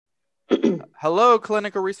Hello,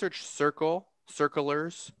 Clinical Research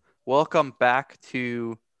Circlers. Welcome back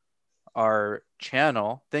to our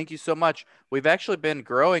channel. Thank you so much. We've actually been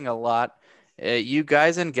growing a lot. You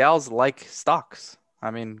guys and gals like stocks.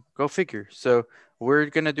 I mean, go figure. So we're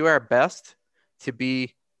going to do our best to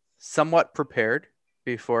be somewhat prepared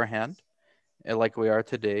beforehand, like we are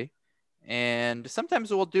today. And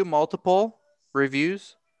sometimes we'll do multiple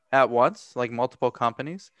reviews at once, like multiple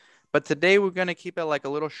companies. But today we're going to keep it like a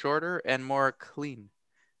little shorter and more clean.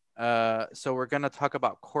 So we're going to talk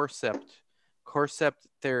about Corcept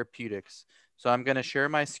Therapeutics. So I'm going to share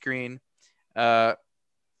my screen.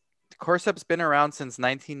 Corcept's been around since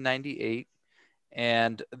 1998,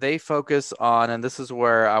 and they focus on, and this is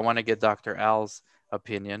where I want to get Dr. Al's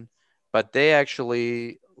opinion, but they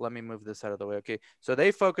actually, let me move this out of the way. Okay, so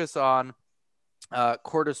they focus on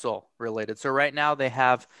cortisol related. So right now they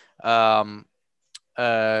have,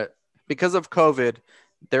 because of COVID,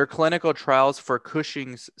 their clinical trials for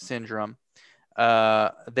Cushing's syndrome,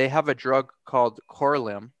 they have a drug called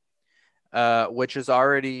Corlim, which is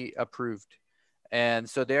already approved. And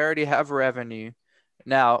so they already have revenue.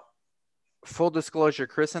 Now, full disclosure,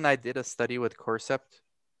 Chris and I did a study with Corcept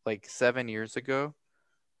like 7 years ago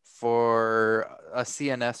for a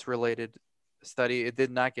CNS related study. It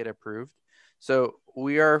did not get approved. So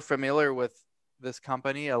we are familiar with this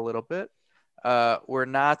company a little bit. We're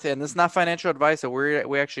not, and this is not financial advice, so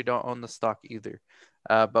we actually don't own the stock either.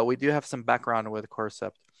 But we do have some background with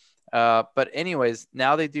Corcept. But anyways,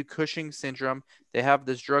 now they do Cushing syndrome. They have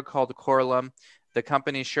this drug called Korlym. The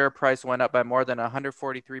company's share price went up by more than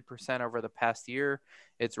 143% over the past year.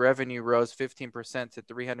 Its revenue rose 15% to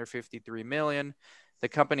 353 million. The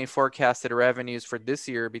company forecasted revenues for this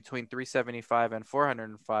year between 375 and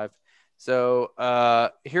 405.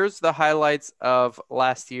 So here's the highlights of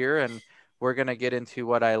last year, and we're going to get into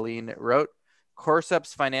what Eileen wrote.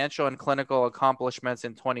 Corcept's financial and clinical accomplishments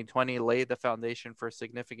in 2020 laid the foundation for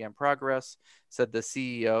significant progress, said the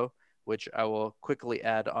CEO, which I will quickly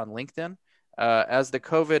add on LinkedIn. As the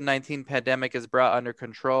COVID-19 pandemic is brought under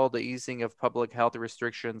control, the easing of public health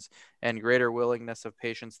restrictions and greater willingness of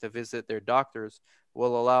patients to visit their doctors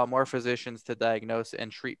will allow more physicians to diagnose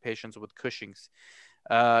and treat patients with Cushing's.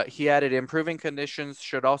 He added, improving conditions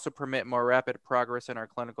should also permit more rapid progress in our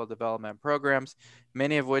clinical development programs,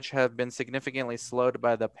 many of which have been significantly slowed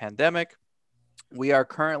by the pandemic. We are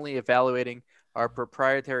currently evaluating our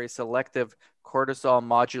proprietary selective cortisol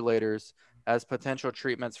modulators as potential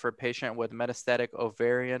treatments for patients with metastatic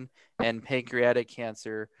ovarian and pancreatic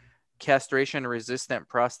cancer, castration-resistant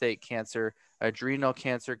prostate cancer, adrenal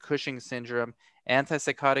cancer, Cushing's syndrome,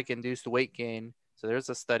 antipsychotic-induced weight gain. So there's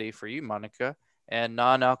a study for you, Monica. And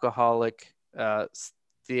non-alcoholic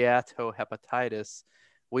steatohepatitis.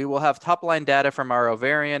 We will have top-line data from our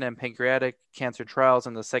ovarian and pancreatic cancer trials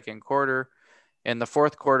in the second quarter. In the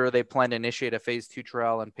fourth quarter, they plan to initiate a phase 2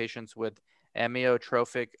 trial in patients with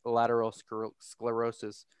amyotrophic lateral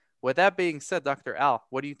sclerosis. With that being said, Dr. Al,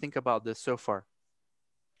 what do you think about this so far?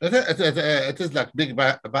 It is like big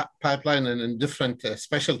pipeline and in different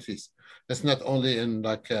specialties. It's not only in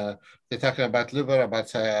they're talking about liver, about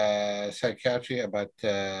psychiatry, about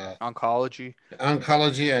oncology, and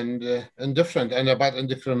different, and about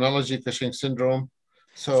endocrinology, Cushing syndrome.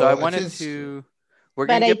 So I So it wanted is. to, we're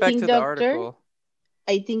going But to I get back think, to the doctor, article.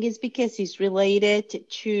 I think it's because it's related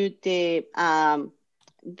to the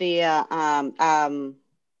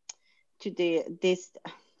to the this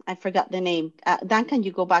I forgot the name. Dan, can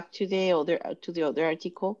you go back to the other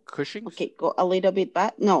article? Cushing's? Okay, go a little bit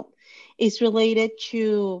back. No, it's related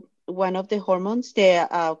to one of the hormones, the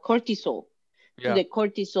cortisol. To the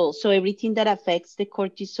cortisol. So everything that affects the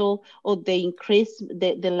cortisol or the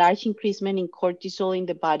large increasement in cortisol in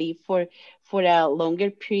the body for a longer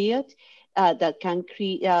period that can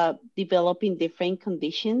develop in different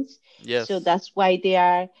conditions. Yes. So that's why they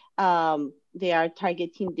are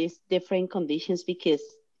targeting these different conditions because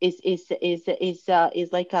it's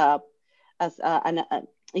like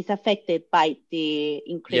it's affected by the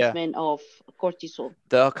increasement of cortisol.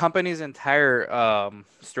 The company's entire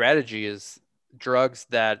strategy is drugs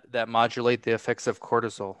that modulate the effects of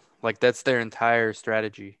cortisol. Like that's their entire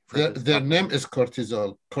strategy. Their name is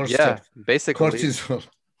cortisol. Yeah, basically. Cortisol.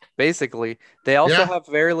 Basically, they also have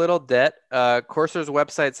very little debt. Corsair's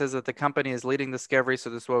website says that the company is leading discovery. So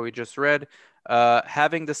this is what we just read.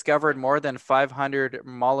 Having discovered more than 500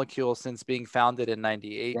 molecules since being founded in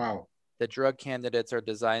 '98. Wow. The drug candidates are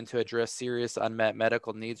designed to address serious unmet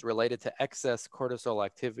medical needs related to excess cortisol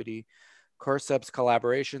activity. Corcept's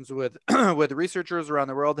collaborations with with researchers around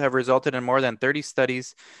the world have resulted in more than 30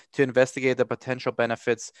 studies to investigate the potential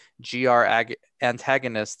benefits GR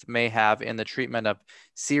antagonists may have in the treatment of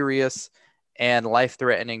serious and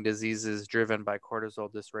life-threatening diseases driven by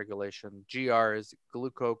cortisol dysregulation. GR is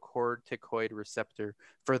glucocorticoid receptor.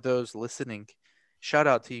 For those listening, shout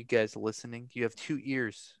out to you guys listening. You have 2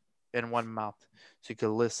 ears and 1 mouth, so you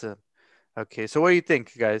can listen. Okay, so what do you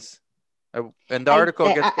think, guys? And the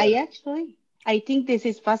article gets I think this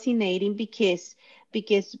is fascinating because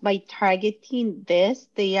by targeting this,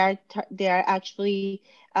 they are actually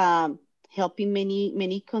helping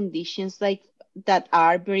many conditions like that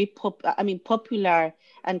are very popular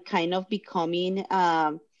and kind of becoming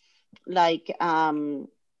like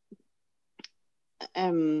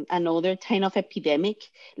another kind of epidemic,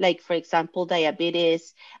 like for example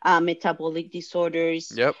diabetes, metabolic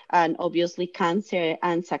disorders, Yep. and obviously cancer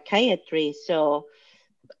and psychiatry. So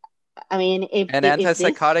I mean, and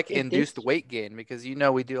antipsychotic induced weight gain, because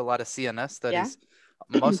we do a lot of CNS studies. Yeah.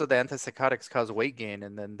 Most of the antipsychotics cause weight gain,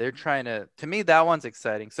 and then they're trying to me, that one's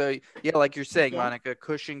exciting. So yeah, like you're saying, Monica,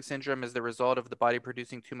 Cushing syndrome is the result of the body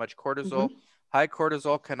producing too much cortisol. Mm-hmm. High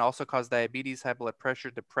cortisol can also cause diabetes, high blood pressure,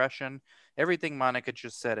 depression, everything Monica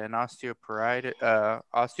just said, and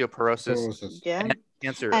osteoporosis, yeah, and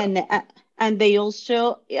cancer. And they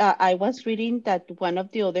also, I was reading that one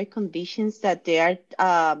of the other conditions that they are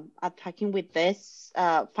attacking with this,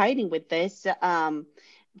 fighting with this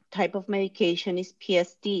type of medication is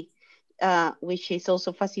PSD, which is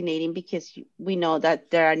also fascinating because we know that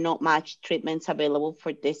there are not much treatments available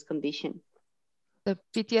for this condition. The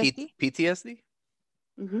PTSD? PTSD?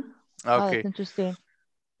 Mm-hmm. Okay. Oh, that's interesting.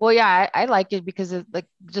 Well, yeah, I like it because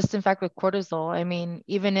just in fact with cortisol, I mean,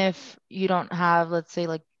 even if you don't have, let's say,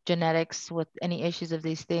 like genetics with any issues of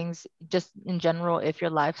these things, just in general, if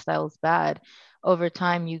your lifestyle is bad, over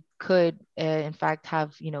time you could, in fact,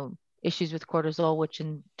 have, issues with cortisol, which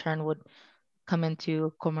in turn would come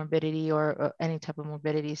into comorbidity or any type of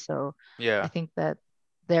morbidity. So yeah, I think that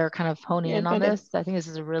they're kind of honing in on this. I think this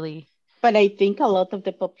is a really... But I think a lot of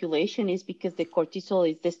the population is because the cortisol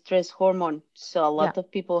is the stress hormone. So a lot of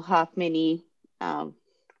people have many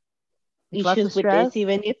issues with this,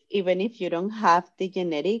 even if you don't have the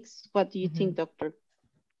genetics. What do you think, Doctor?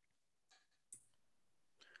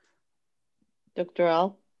 Dr.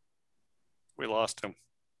 Al? We lost him.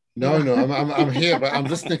 No, I'm here, but I'm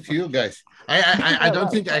listening to you guys. I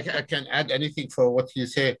don't think I can add anything for what you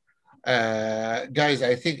say, guys.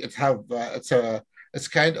 I think it's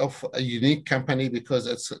kind of a unique company because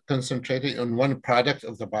it's concentrating on one product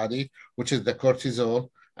of the body, which is the cortisol,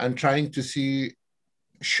 and trying to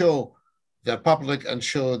show the public and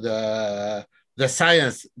show the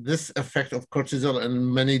science this effect of cortisol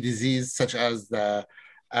in many diseases such as the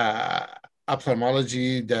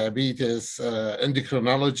ophthalmology, diabetes,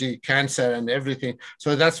 endocrinology, cancer, and everything.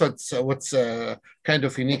 So that's what's kind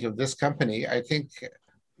of unique of this company. I think.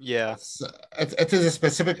 Yeah, it is a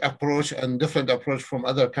specific approach and different approach from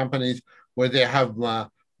other companies where they have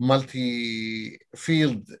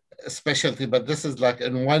multi-field specialty, but this is like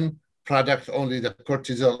in one product only, the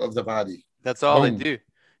cortisol of the body. That's all they do.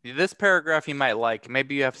 This paragraph you might like.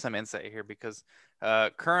 Maybe you have some insight here because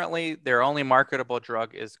currently their only marketable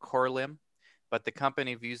drug is Corlim, but the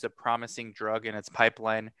company views a promising drug in its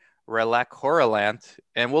pipeline, Relacorilant,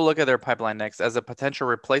 and we'll look at their pipeline next, as a potential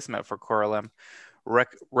replacement for Corlim.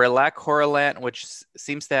 Relacorilant, which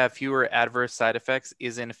seems to have fewer adverse side effects,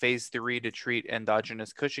 is in phase 3 to treat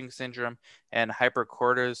endogenous Cushing syndrome and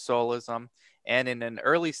hypercortisolism. And in an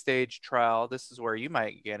early stage trial, this is where you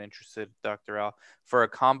might get interested, Dr. Al, for a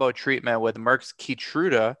combo treatment with Merck's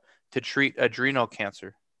Keytruda to treat adrenal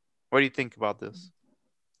cancer. What do you think about this?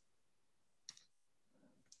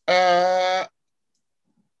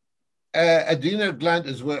 Adrenal gland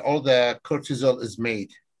is where all the cortisol is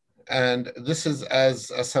made. And this is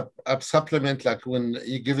as a supplement, like when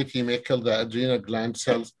you give it, you may kill the adrenal gland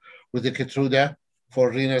cells with the Keytruda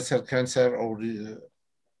for renal cell cancer,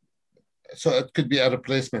 so it could be a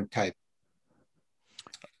replacement type.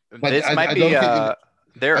 But this might be I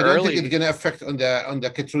don't think it's going to affect on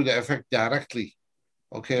the Keytruda effect directly.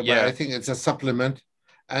 Okay, but I think it's a supplement.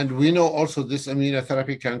 And we know also this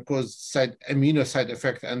immunotherapy can cause immuno side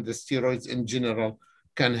effect, and the steroids in general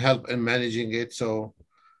can help in managing it. So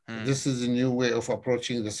this is a new way of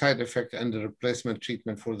approaching the side effect and the replacement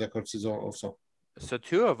treatment for the cortisol also. So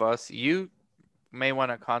two of us, you may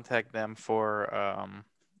want to contact them for,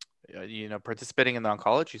 participating in the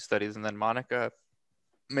oncology studies, and then Monica,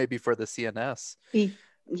 maybe for the CNS.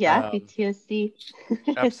 PTSD.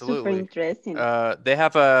 Absolutely. Super interesting. They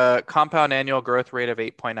have a compound annual growth rate of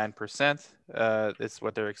 8.9%. It's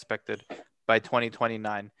what they're expected by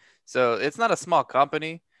 2029. So it's not a small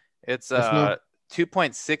company. It's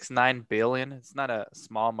 2.69 billion. It's not a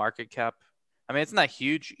small market cap. I mean, it's not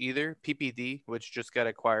huge either. PPD, which just got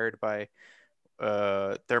acquired by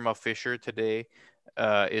Thermo Fisher today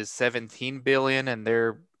is 17 billion, and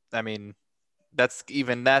that's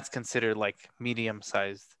considered like medium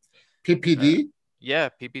sized. PPD? Yeah,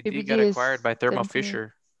 PPD PPD got acquired is by Thermo 17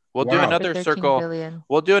 Fisher. We'll do Wow. for another 13 circle. billion.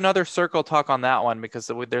 We'll do another circle talk on that one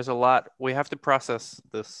because there's a lot. We have to process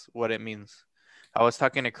this, what it means. I was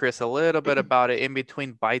talking to Chris a little bit about it in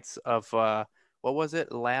between bites of what was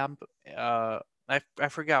it? Lamb. I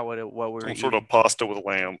forgot what we were Some eating. sort of pasta with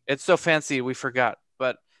lamb. It's so fancy we forgot.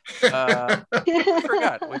 But we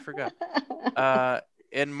forgot.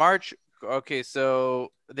 In March, okay,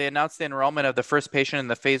 so they announced the enrollment of the first patient in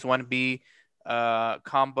the phase 1B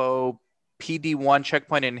combo PD-1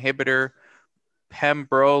 checkpoint inhibitor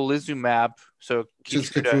pembrolizumab. So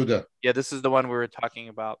Just Keytruda. Keytruda. Yeah, this is the one we were talking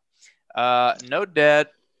about. No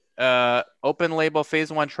debt. Open label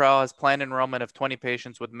phase 1 trial has planned enrollment of 20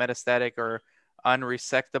 patients with metastatic or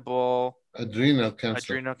unresectable Adrenal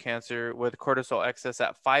cancer with cortisol excess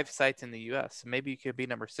at 5 sites in the U.S. Maybe you could be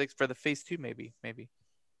number 6 for the phase 2. Maybe.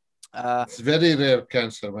 It's very rare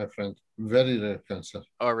cancer, my friend. Very rare cancer.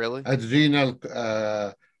 Oh, really?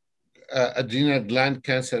 Adrenal gland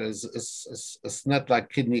cancer is not like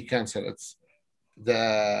kidney cancer. It's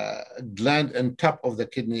the gland on top of the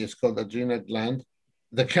kidney is called adrenal gland.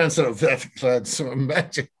 The cancer of that gland. So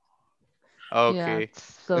imagine. Okay.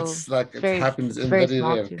 Yeah, it's like it happens in very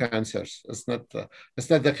rare cancers. It's not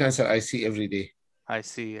the cancer I see every day. I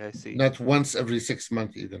see. Not once every 6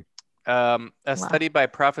 months even. A study by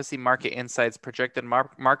Prophecy Market Insights projected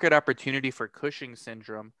market opportunity for Cushing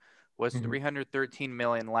syndrome was 313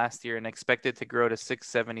 million last year and expected to grow to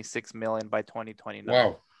 676 million by 2029.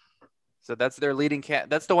 Wow. So that's their leading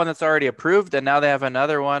that's the one that's already approved, and now they have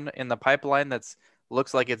another one in the pipeline that's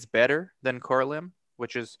looks like it's better than Corlim,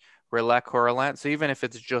 which is Relacorilant. So even if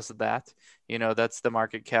it's just that, that's the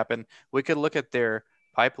market cap, and we could look at their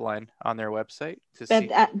pipeline on their website to see.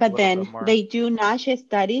 But then they do NASH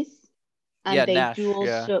studies, and they NASH, do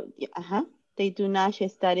also they do NASH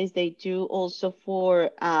studies. They do also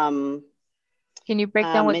for Can you break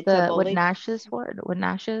down what NASH is for? What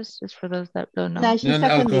NASH is, just for those that don't know? NASH is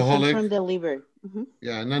a condition from the liver.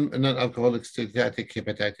 Yeah, non-alcoholic steatotic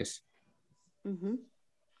hepatitis. A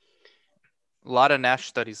lot of NASH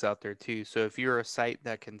studies out there too. So if you're a site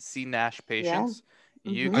that can see NASH patients,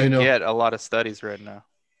 you can get a lot of studies right now.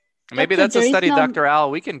 Maybe that's a study, Dr.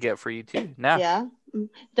 Al, we can get for you too. NASH. Yeah,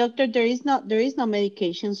 doctor, there is no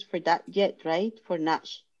medications for that yet, right? For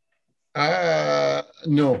NASH.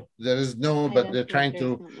 No, there is no, but they're trying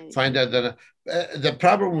to find out that the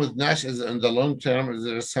problem with NASH is in the long term,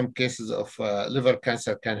 there are some cases of liver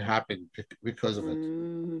cancer can happen because of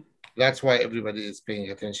it. That's why everybody is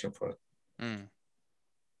paying attention for it.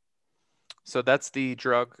 So that's the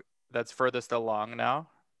drug that's furthest along now,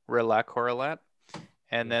 Relacorilant.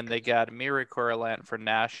 And then they got Miricorilant for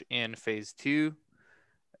NASH in phase 2.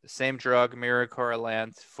 Same drug,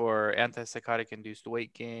 Miricorilant, for antipsychotic-induced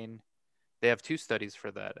weight gain. They have 2 studies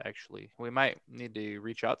for that, actually. We might need to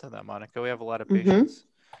reach out to them, Monica. We have a lot of patients.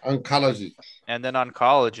 Oncology. And then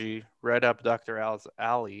oncology, right up Dr. Al's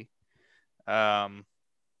alley.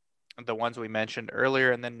 The ones we mentioned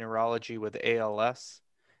earlier, and then neurology with ALS.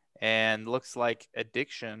 And looks like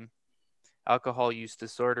addiction, alcohol use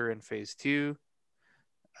disorder in phase 2.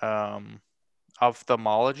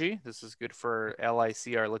 Ophthalmology. This is good for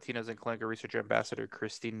LIC, our Latinos in Clinical Research Ambassador,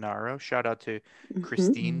 Christine Naro. Shout out to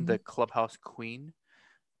Christine, the Clubhouse Queen.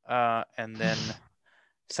 And then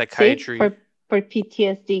psychiatry. For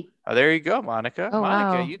PTSD. Oh, there you go, Monica. Oh,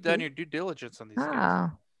 Monica, wow. you've done your due diligence on these guys.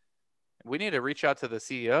 We need to reach out to the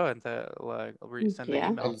CEO and send an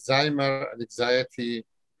email. Alzheimer, anxiety.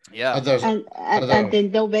 Yeah. Others, and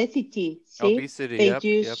then the obesity. See? Obesity. They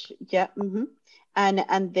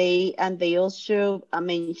And they also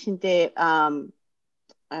mentioned the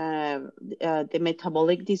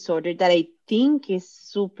metabolic disorder that I think is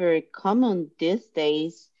super common these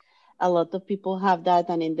days. A lot of people have that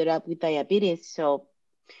and ended up with diabetes, or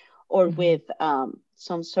with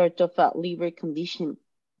some sort of a liver condition.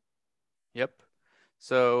 Yep.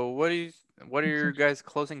 So what are your guys'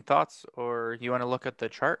 closing thoughts, or you want to look at the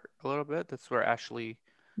chart a little bit? That's where Ashley's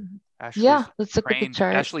let's look at the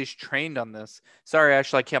chart. Ashley's trained on this. Sorry,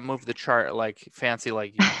 Ashley, I can't move the chart like fancy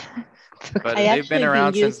like you. But they've been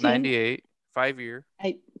around since 98, 5 year.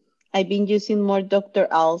 I've been using more Dr.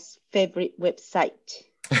 Al's favorite website.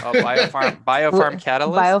 Oh, Biofarm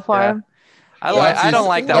Catalyst. Biofarm. Yeah. I don't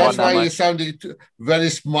like that one that much. That's why you sounded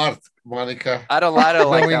very smart, Monica. I don't like that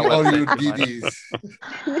all website. Your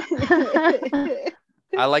DDs.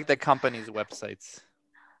 I like the company's websites.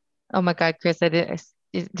 Oh my God, Chris, I didn't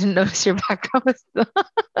notice your background was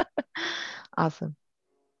awesome.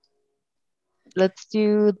 Let's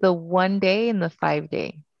do the 1 day and the 5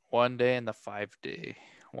 day. 1 day and the 5 day.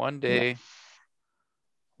 1 Yes. day.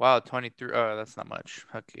 Wow, 23. Oh, that's not much.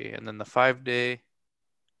 Okay, and then the 5 day.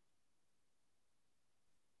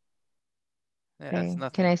 Yeah, that's Okay. Can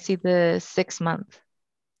nothing. I see the 6 month?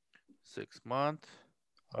 6 month.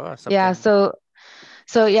 Oh, Yeah, something.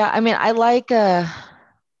 so yeah, I mean, I like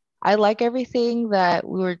everything that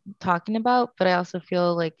we were talking about, but I also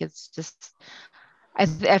feel like it's just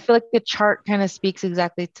I feel like the chart kind of speaks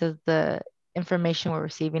exactly to the information we're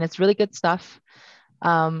receiving. It's really good stuff.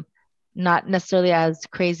 Um, not necessarily as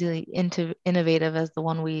crazily into innovative as the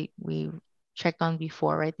one we checked on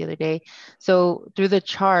before, right, the other day. So through the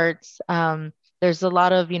charts, there's a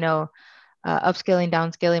lot of, upscaling,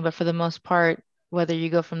 downscaling, but for the most part, whether you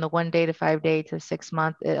go from the 1 day to 5 day to 6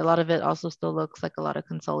 month, a lot of it also still looks like a lot of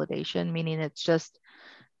consolidation, meaning it's just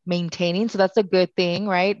maintaining. So that's a good thing,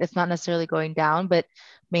 right? It's not necessarily going down, but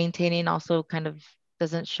maintaining also kind of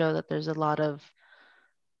doesn't show that there's a lot of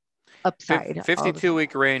upside all of a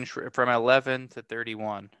 52-week range from 11 to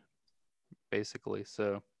 31, basically.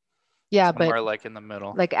 So Yeah, but somewhere like in the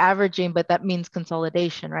middle. like averaging, but that means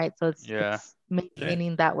consolidation, right? So Yeah. it's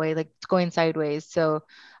maintaining that way, like it's going sideways. So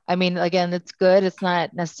I mean, again, it's good. It's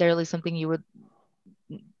not necessarily something you would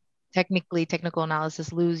technical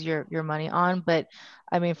analysis lose your money on. But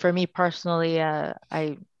I mean, for me personally, it's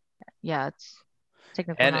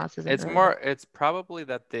technical And analysis isn't it's really. it's probably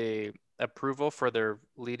that the approval for their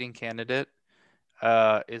leading candidate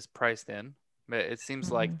is priced in. But it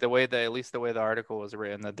seems like at least the way the article was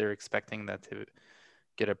written, that they're expecting that to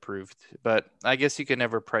get approved. But I guess you can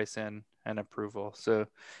never price in an approval. So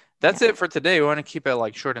that's it for today. We want to keep it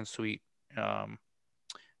like short and sweet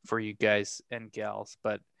for you guys and gals.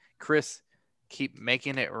 But Chris, keep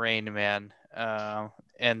making it rain, man.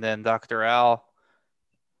 And then Dr. Al,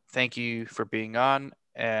 thank you for being on,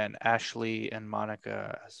 and Ashley and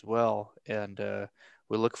Monica as well. And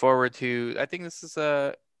we look forward to, I think this is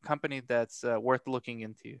a company that's worth looking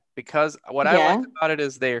into, because what I Yeah. liked about it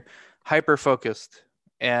is they're hyper focused,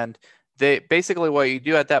 and they basically, what you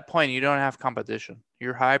do at that point, you don't have competition.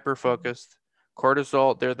 You're hyper focused.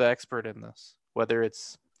 Cortisol, they're the expert in this, whether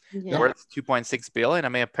it's Yeah. worth 2.6 billion. I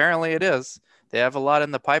mean, apparently it is. They have a lot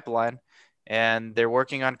in the pipeline, and they're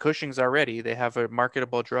working on Cushing's already. They have a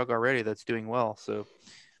marketable drug already that's doing well. So,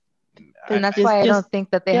 And that's Just why I just don't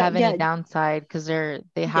think that they yeah, have any yeah, downside because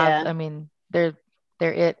they have, yeah. I mean, they're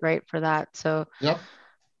it right for that. So Yep.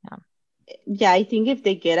 yeah. Yeah, I think if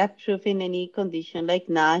they get approved in any condition like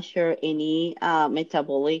NASH or any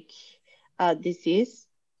metabolic disease,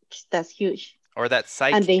 that's huge. or that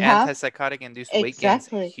And they have antipsychotic induced weight gain's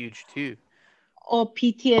exactly, huge too. or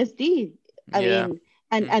PTSD. I Yeah. mean,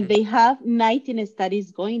 and they have 19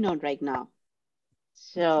 studies going on right now.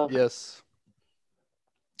 So, Yes.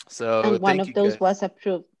 So and one thank of you those guys. was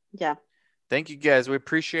approved. Yeah. Thank you guys. We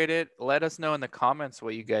appreciate it. Let us know in the comments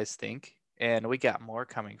what you guys think. And we got more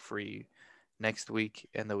coming for you next week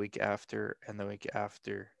and the week after and the week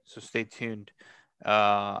after. So stay tuned.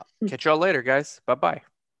 Catch y'all later, guys. Bye bye.